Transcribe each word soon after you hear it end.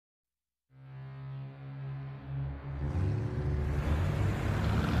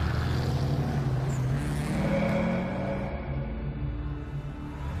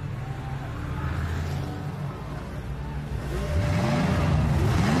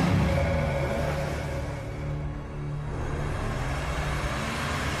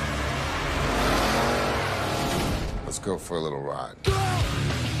go for a little ride.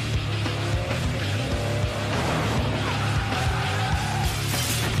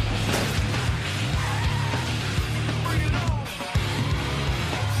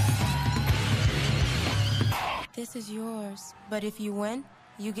 This is yours, but if you win,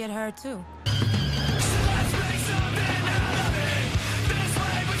 you get her too.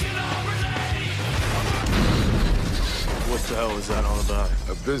 What the hell is that all about?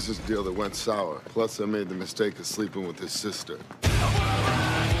 A business deal that went sour. Plus, I made the mistake of sleeping with his sister.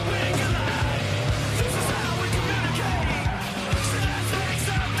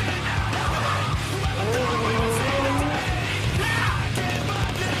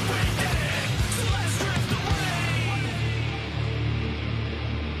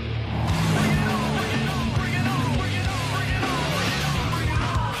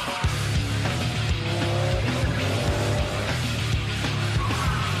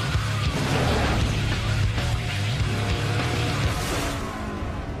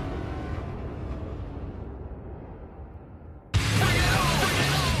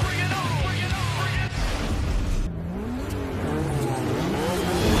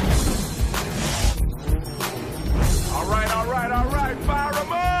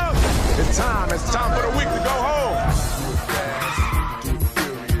 It's time for the week to go home.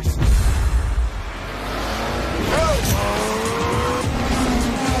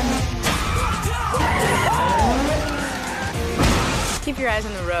 Keep your eyes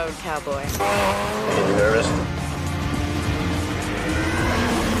on the road, cowboy. Are you nervous?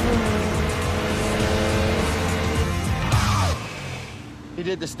 He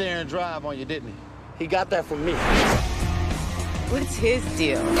did the stare and drive on you, didn't he? He got that from me. What's his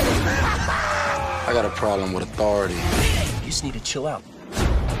deal? I got a problem with authority. You just need to chill out.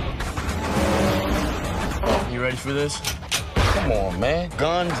 You ready for this? Come on, man.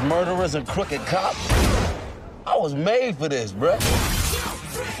 Guns, murderers, and crooked cops. I was made for this, bruh.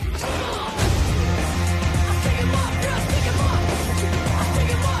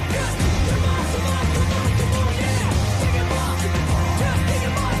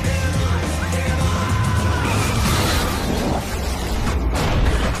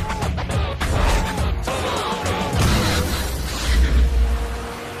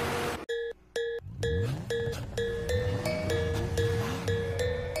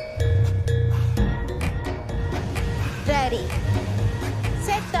 Ready.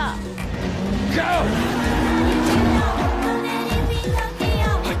 Set up. Go!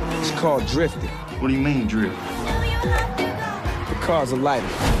 It's called drifting. What do you mean, drift? The car's a lighter.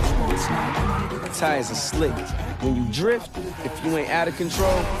 The tires are slick. When you drift, if you ain't out of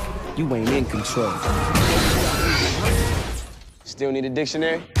control, you ain't in control. Still need a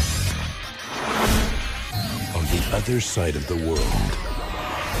dictionary? On the other side of the world,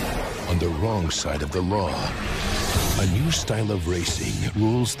 on the wrong side of the law, a new style of racing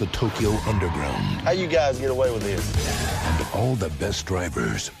rules the Tokyo underground. How you guys get away with this? And all the best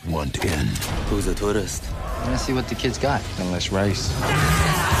drivers want in. Who's a tourist? Let's see what the kid's got. Then let's race.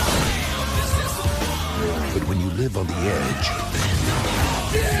 But when you live on the edge,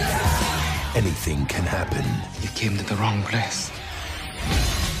 anything can happen. You came to the wrong place.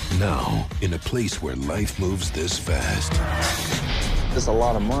 Now, in a place where life moves this fast, There's a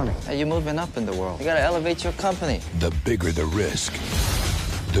lot of money. Hey, you're moving up in the world. You gotta elevate your company. the bigger the risk,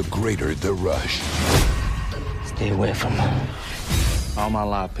 the greater the rush. Stay away from them. All my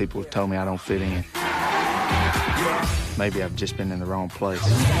life, people have told me I don't fit in. Maybe I've just been in the wrong place.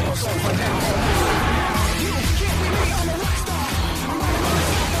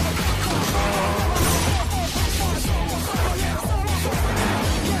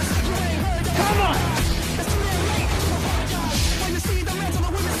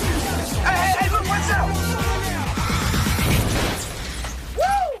 Hey, look, watch out!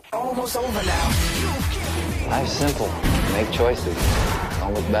 Woo! Almost over now. Life's simple. Make choices.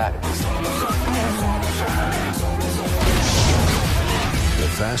 Don't look back. The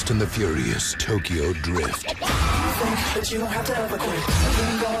Fast and the Furious Tokyo Drift. But you don't have to ever quit.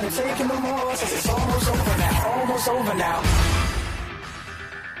 I'm gonna take it no more, since it's almost over now. Almost over now.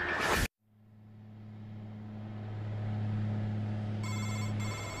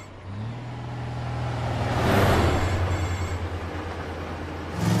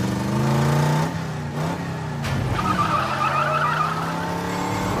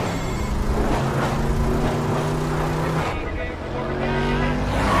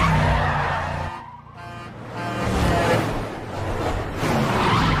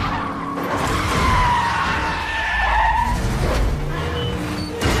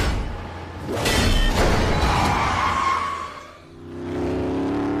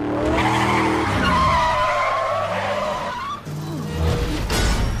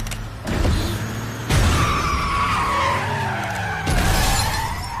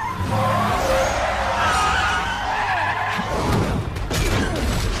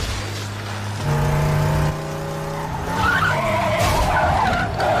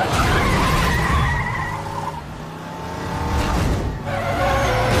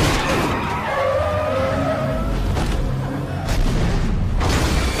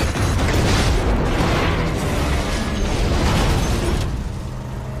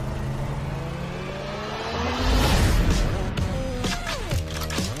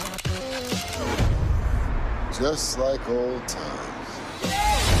 Just like old times.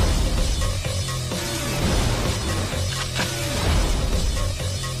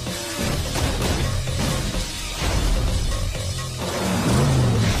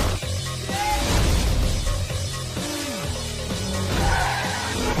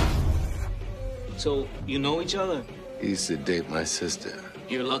 So, you know each other? He used to date my sister.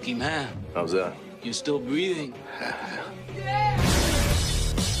 You're a lucky man. How's that? You're still breathing.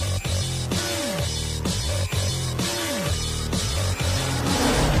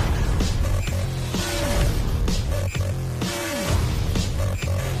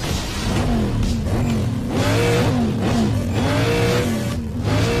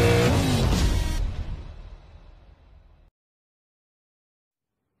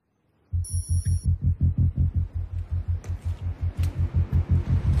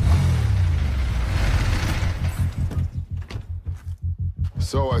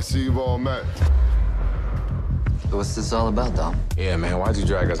 So I see you've all met. So what's this all about, Dom? Yeah, man, why'd you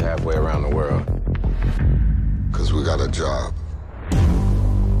drag us halfway around the world? Because we got a job.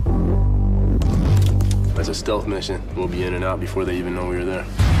 It's a stealth mission. We'll be in and out before they even know we were there.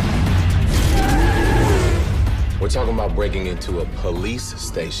 We're talking about breaking into a police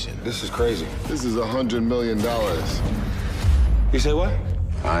station. This is crazy. This is $100 million. You say what?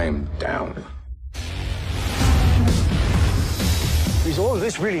 I'm down. Is all of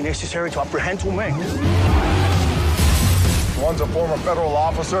this really necessary to apprehend two men? One's a former federal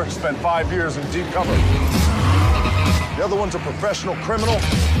officer, spent 5 years in deep cover. The other one's a professional criminal,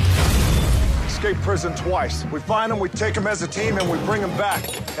 escaped prison twice. We find them, we take them as a team, and we bring them back.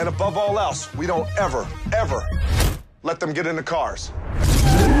 And above all else, we don't ever, ever let them get into cars.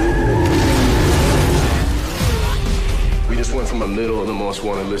 We just went from the middle of the most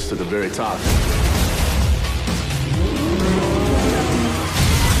wanted list to the very top.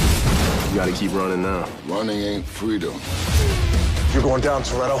 You gotta keep running now. Running ain't freedom. You're going down,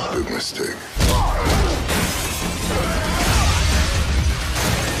 Toretto. Big mistake.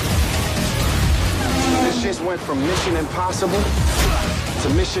 This just went from Mission Impossible to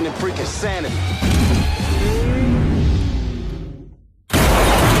Mission and freaking Sanity.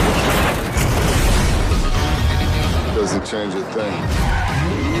 Doesn't change a thing.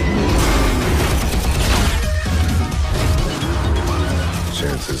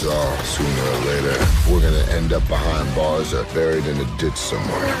 Chances are, sooner or later, we're gonna end up behind bars or buried in a ditch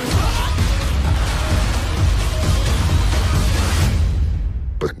somewhere.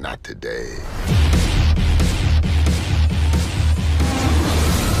 But not today.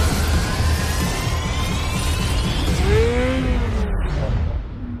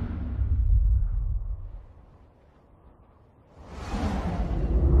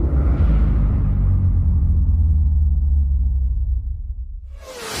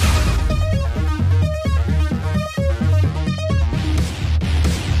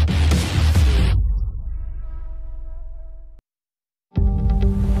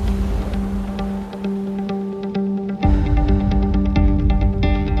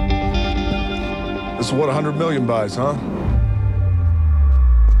 This is what 100 million buys, huh?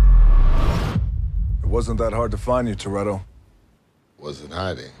 It wasn't that hard to find you, Toretto. Wasn't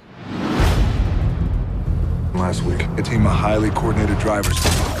hiding. Last week, a team of highly coordinated drivers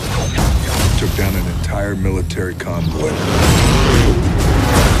took down an entire military convoy.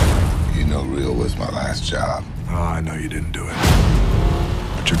 You know Rio was my last job. Oh, I know you didn't do it.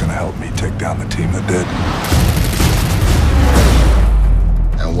 But you're gonna help me take down the team that did.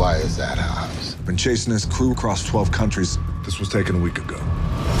 And why is that, Hobbs? Been chasing this crew across 12 countries. This was taken a week ago.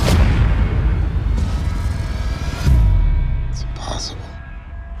 It's impossible.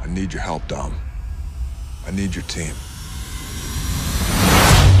 I need your help, Dom. I need your team.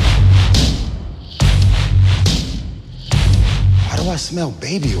 Why do I smell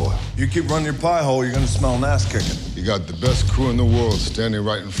baby oil? You keep running your pie hole, you're gonna smell an ass kicking. You got the best crew in the world standing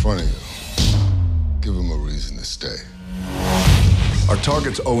right in front of you. Give them a reason to stay. Our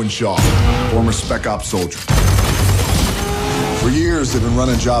target's Owen Shaw, former Spec Ops soldier. For years, they've been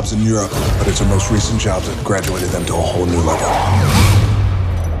running jobs in Europe, but it's our most recent jobs that graduated them to a whole new level.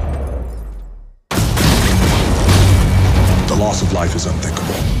 The loss of life is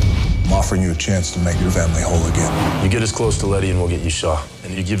unthinkable. I'm offering you a chance to make your family whole again. You get us close to Letty and we'll get you Shaw.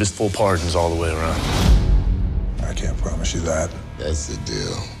 And you give us full pardons all the way around. I can't promise you that. That's the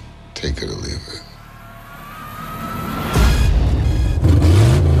deal. Take it or leave it.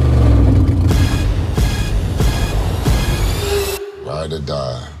 Ride or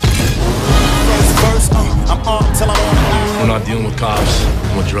die. We're not dealing with cops.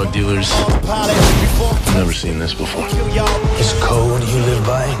 We're with drug dealers. I've never seen this before. This code you live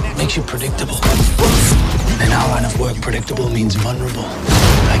by makes you predictable. In our line of work, predictable means vulnerable.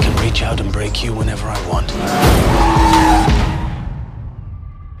 I can reach out and break you whenever I want.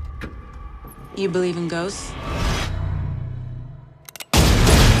 You believe in ghosts?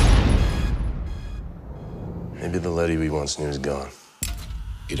 Maybe the lady we once knew is gone.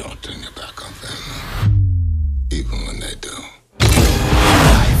 You don't turn your back on family, even when they do.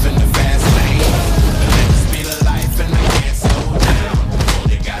 Life in the fast lane, the next speed of life and I can't slow down.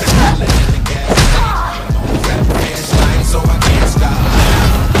 You gotta hold it in the gas tank. I'm on that finish line, so I can't stop.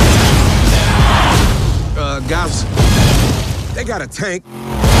 Guys, they got a tank.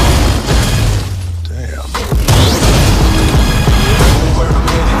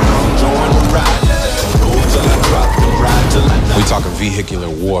 We talking vehicular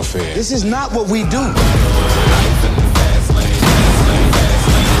warfare. This is not what we do.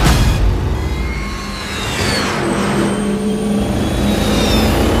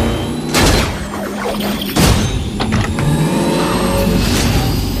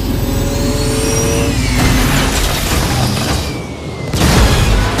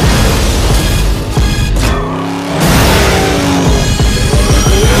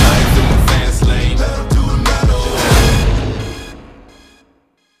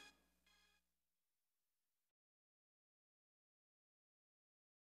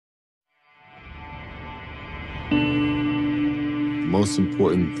 The most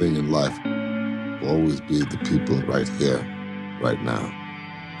important thing in life will always be the people right here, right now.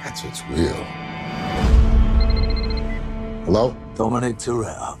 That's what's real. Hello? Dominic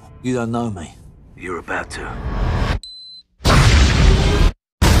Toretto. You don't know me. You're about to.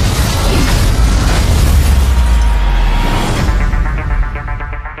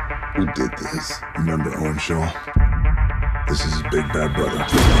 Who did this? Remember Owen Shaw? This is his big bad brother.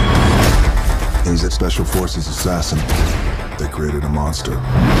 He's a special forces assassin. They created a monster.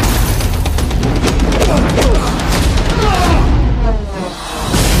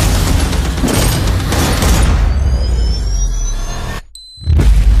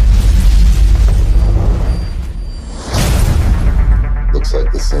 Looks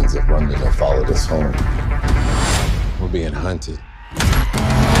like the sins of London have followed us home. We're being hunted.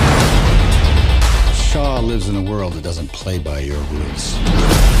 Shaw lives in a world that doesn't play by your rules.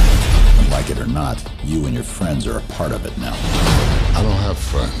 Like it or not, you and your friends are a part of it now. I don't have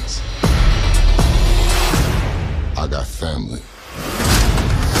friends. I got family.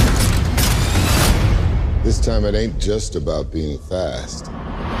 This time it ain't just about being fast.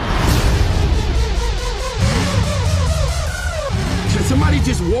 Can somebody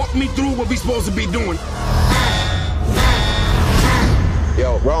just walk me through what we supposed to be doing?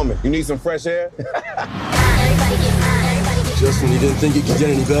 Yo, Roman, you need some fresh air? Just when you didn't think it could get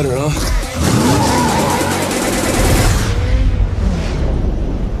any better, huh?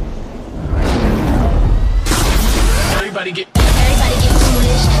 Everybody get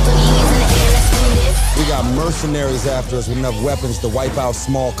foolish. Put your hands in the air, let's do this. We got mercenaries after us with enough weapons to wipe out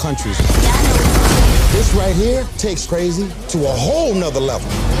small countries. This right here takes crazy to a whole nother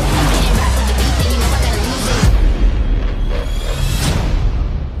level.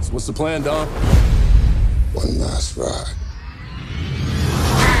 So what's the plan, Dom? One last ride.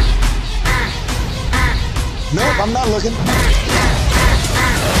 Nope, I'm not looking.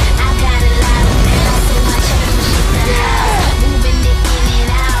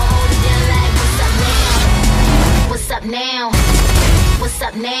 What's up now? What's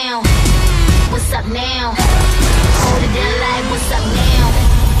up now? What's up now? Hold it down like what's up now?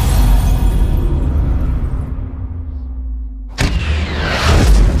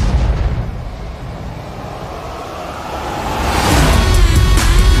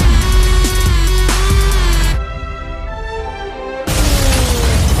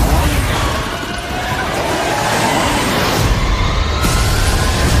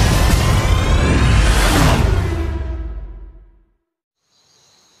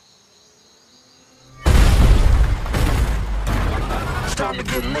 Time to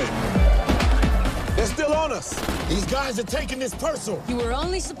get lit. They're still on us. These guys are taking this personal. You were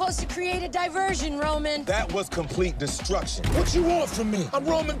only supposed to create a diversion, Roman. That was complete destruction. What you want from me? I'm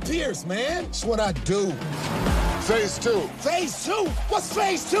Roman Pierce, man. It's what I do. Phase 2. Phase 2? What's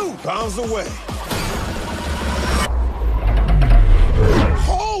phase 2? Bombs away.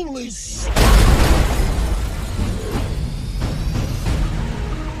 Holy shit.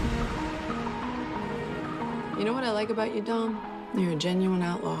 You know what I like about you, Dom? You're a genuine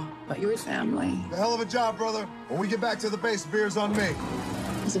outlaw. But you're family. A hell of a job, brother. When we get back to the base, beer's on me.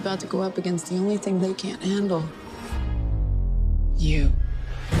 He's about to go up against the only thing they can't handle. You.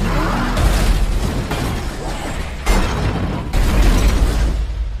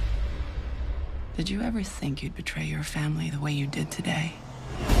 Did you ever think you'd betray your family the way you did today?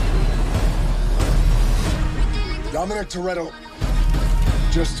 Dominic Toretto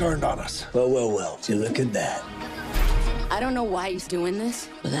just turned on us. Well. See, look at that. I don't know why he's doing this,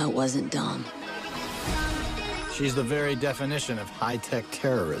 but that wasn't Dom. She's the very definition of high-tech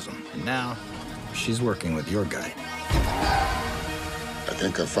terrorism. And now, she's working with your guy. I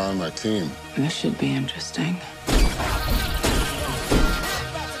think I found my team. This should be interesting.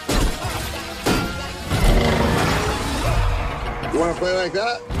 You want to play like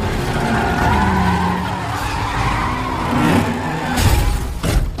that?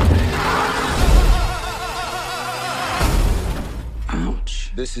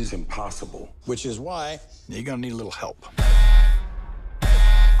 Ouch. This is impossible. Which is why you're gonna need a little help.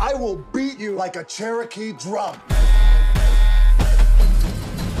 I will beat you like a Cherokee drum.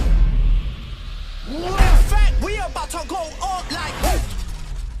 We about to go up like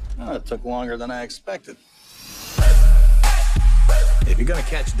Oh, it took longer than I expected. If you're gonna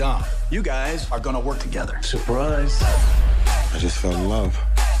catch Dom, you guys are gonna work together. Surprise. I just fell in love.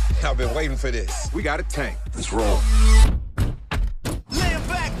 I've been waiting for this. We got a tank. Let's roll. laying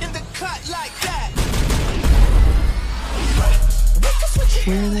back in the cut like that.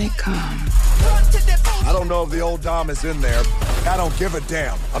 Here they come. I don't know if the old Dom is in there. I don't give a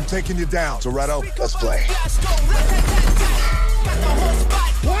damn. I'm taking you down. Toretto, let's play.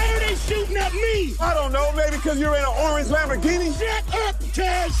 Why are they shooting at me? I don't know. Maybe because you're in an orange Lamborghini? Shut up,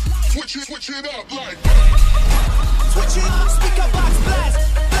 Tez. Switch it up like. Switch it, speaker box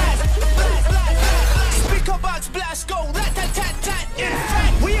blast, blast, blast, blast. Speaker box blast, go rat tat tat tat. In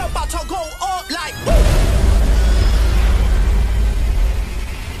fact, we about to go up like.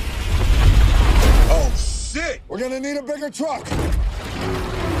 Oh, shit! We're gonna need a bigger truck.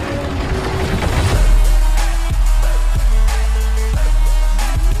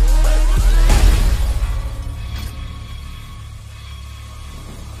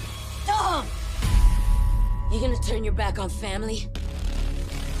 Dom! You gonna turn your back on family?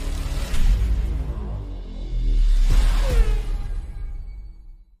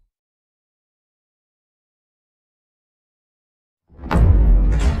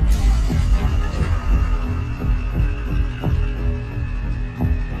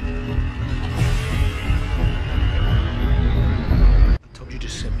 Told you to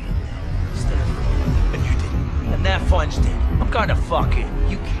send me in there. Instead of and you didn't. And now Fine's dead. I'm going to fuck it.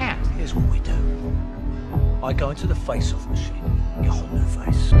 You can't. Here's what we do. I go into the face-off machine. Get a whole new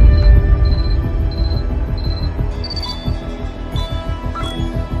face.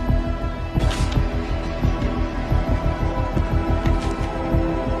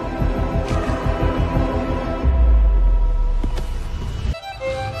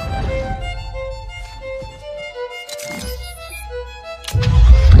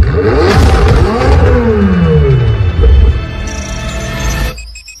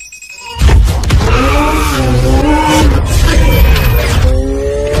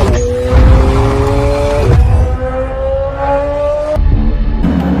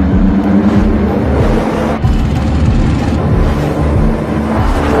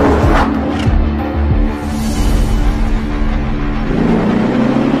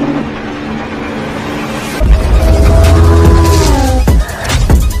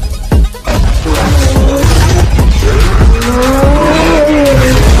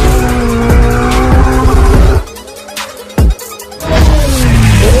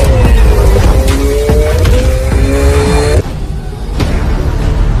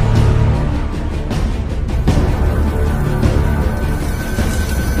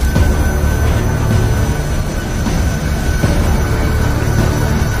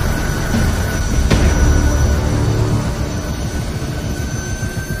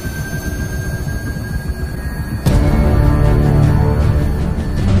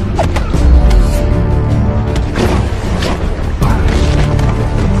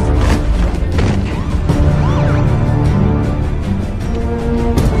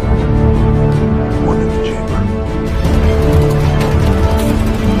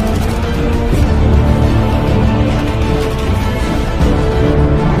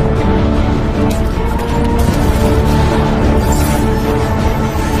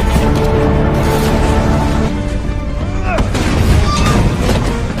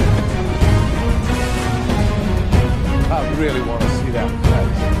 Really want to see that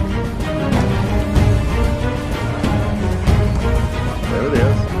face. There it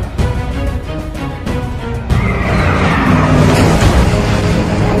is.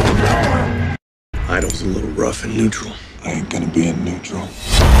 Idol's a little rough and neutral. I ain't gonna be in neutral.